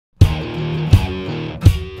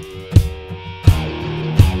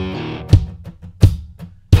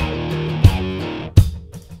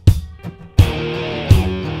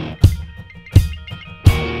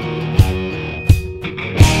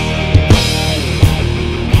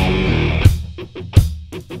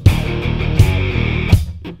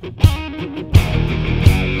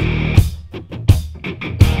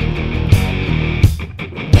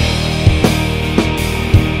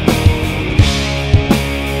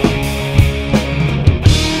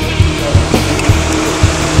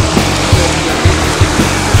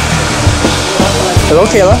Hello,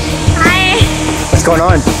 Kayla. Hi. What's going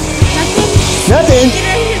on? Nothing. Nothing? Get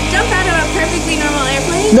ready to jump out of a perfectly normal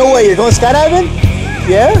airplane. No way, you're going skydiving?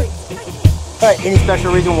 Yeah? Alright, any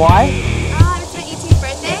special reason why? It's my 18th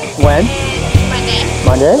birthday. When? And Monday.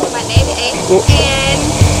 Monday? Monday the 8th. And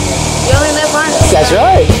you only live once. That's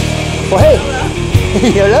right. Well, hey.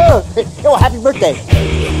 Hello. Hey, well, happy birthday.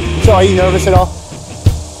 So, are you nervous at all?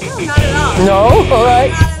 No, not at all. No?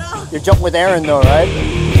 Alright. Not at all. You're jumping with Aaron though, right?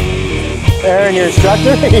 Aaron, your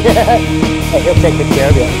instructor? Yeah. Hey, he'll take good care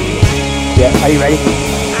of you. Yeah. Are you ready?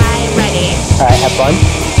 I'm ready. Alright, have fun.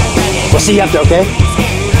 I'm ready. We'll see you after, okay?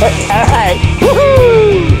 Alright.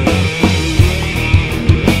 Woohoo!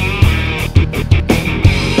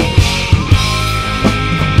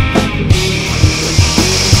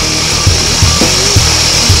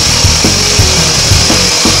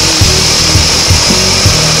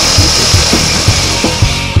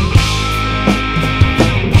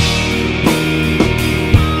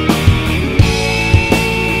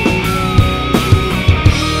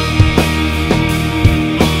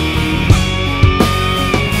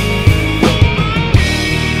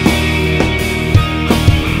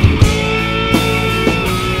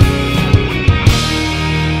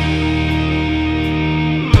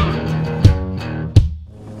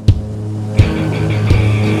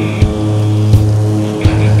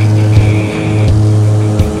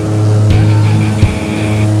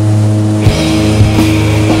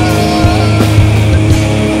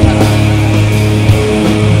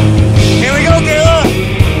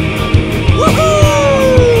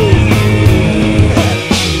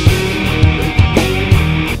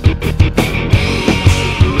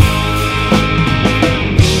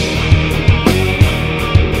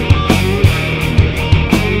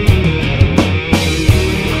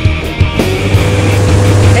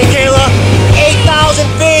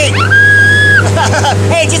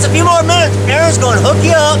 Hey, just a few more minutes. Aaron's going to hook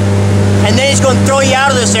you up, and then he's going to throw you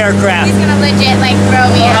out of this aircraft. He's gonna legit like throw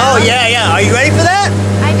me out. Oh, yeah, yeah. Are you ready for that?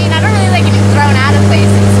 I mean, I don't really like getting thrown out of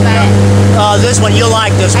places, but... This one, you'll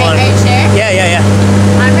like this one. Are you sure? Yeah, yeah, yeah.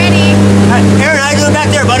 I'm ready. All right, Aaron, how you doing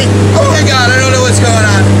back there, buddy? Oh my God, I don't know what's going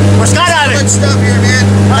on. We're skydiving. Good stuff here, man.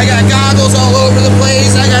 I got goggles all over the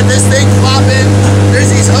place. I got this thing flopping.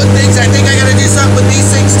 There's these hook things. I think I got to do something with these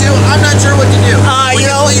things too. I'm not sure what to do. Would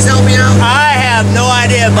you please help me out? I have no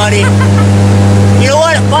idea, buddy. You know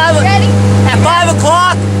what? At 5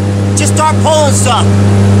 o'clock, just start pulling stuff.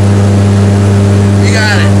 You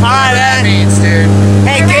got it. All right, That man. means, dude.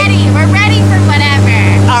 Hey, We're ready. We're ready for whatever.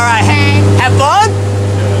 All right. Okay. Have fun.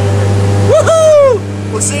 Woohoo!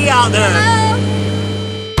 We'll see you out there. Hello.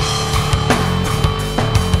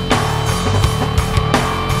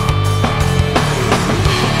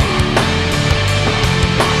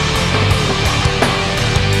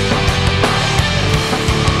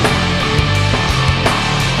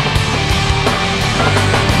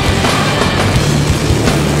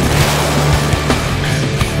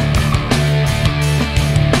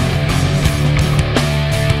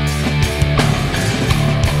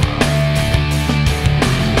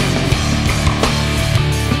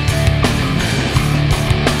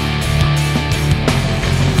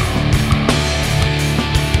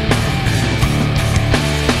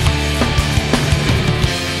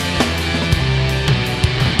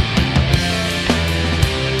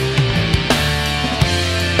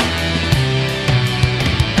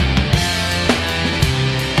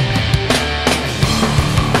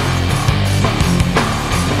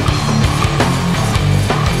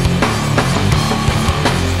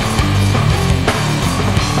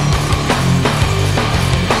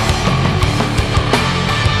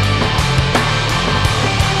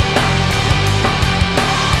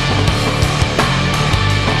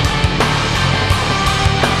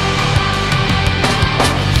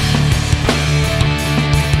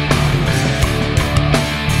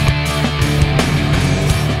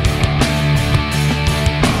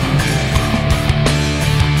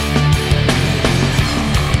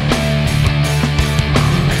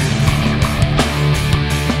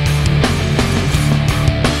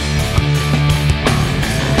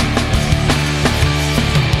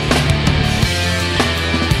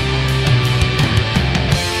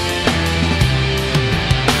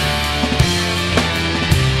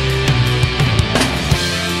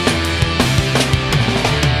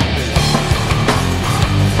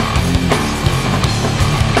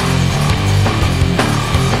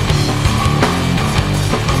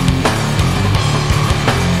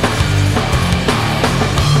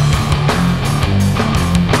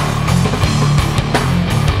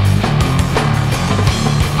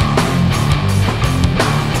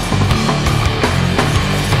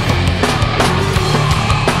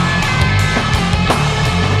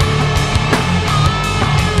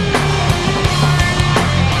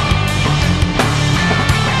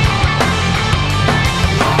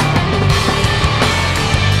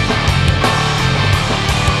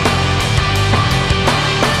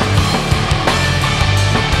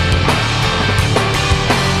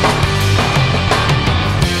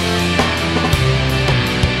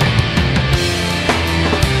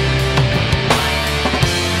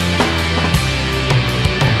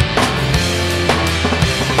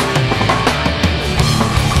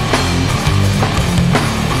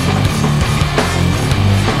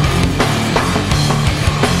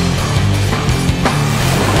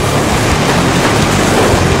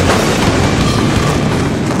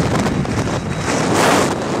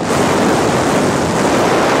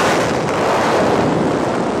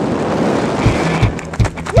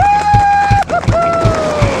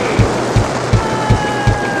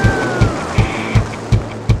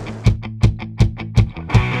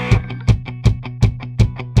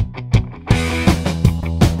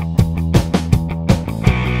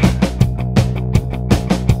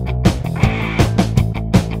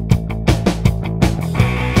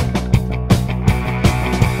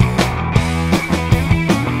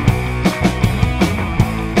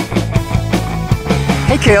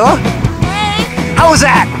 Kayla. Hey. How was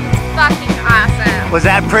that? Fucking awesome. Was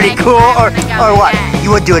that pretty Like, cool, I or wanna go what? again. You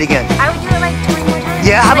would do it again? I would do it like 20 more times.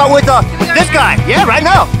 Yeah. How about with Can we go this now? guy? Yeah, right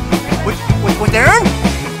now. With Aaron?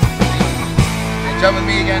 Jump with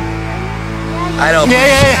me again. I don't. Yeah.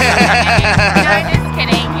 No, I'm just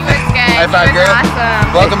kidding. He was good. High five, he was girl.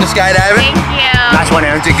 awesome. Welcome to skydiving. Thank you. Nice one,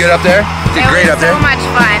 Aaron. Did good up there. Did great It up was there. so much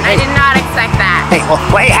fun. I did not expect that. Hey, well,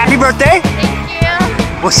 hey, happy birthday. Thank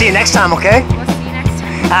you. We'll see you next time, okay? We'll see you next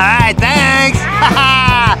time. All right, thanks.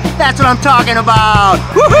 That's what I'm talking about.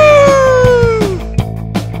 Woohoo!